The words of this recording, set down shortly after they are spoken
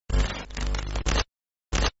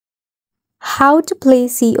How to play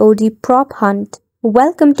COD Prop Hunt.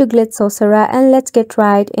 Welcome to Glitz Sorcerer and let's get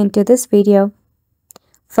right into this video.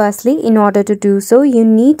 Firstly, in order to do so, you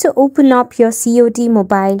need to open up your COD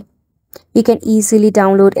mobile. You can easily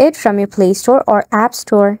download it from your Play Store or App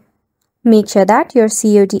Store. Make sure that your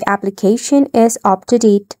COD application is up to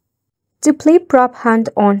date. To play Prop Hunt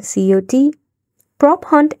on COD, Prop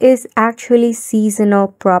Hunt is actually seasonal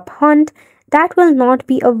prop hunt that will not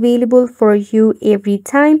be available for you every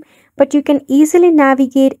time, but you can easily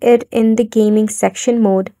navigate it in the gaming section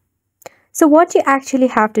mode. So what you actually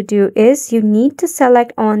have to do is you need to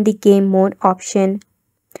select on the game mode option.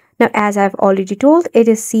 Now, as I've already told, it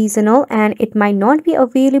is seasonal and it might not be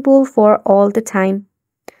available for all the time.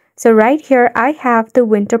 So right here, I have the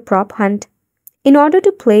winter prop hunt. In order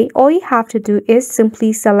to play, all you have to do is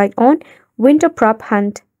simply select on winter prop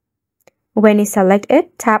hunt. When you select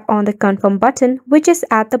it, tap on the confirm button, which is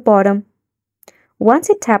at the bottom. Once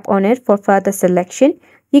you tap on it for further selection,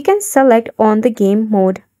 you can select on the game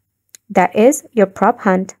mode. That is your prop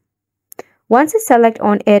hunt. Once you select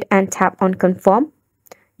on it and tap on confirm,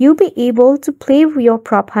 you'll be able to play your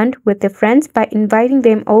prop hunt with your friends by inviting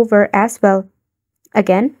them over as well.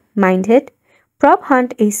 Again, mind it, prop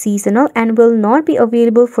hunt is seasonal and will not be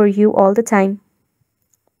available for you all the time.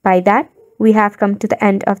 By that, we have come to the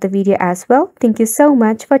end of the video as well. Thank you so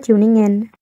much for tuning in.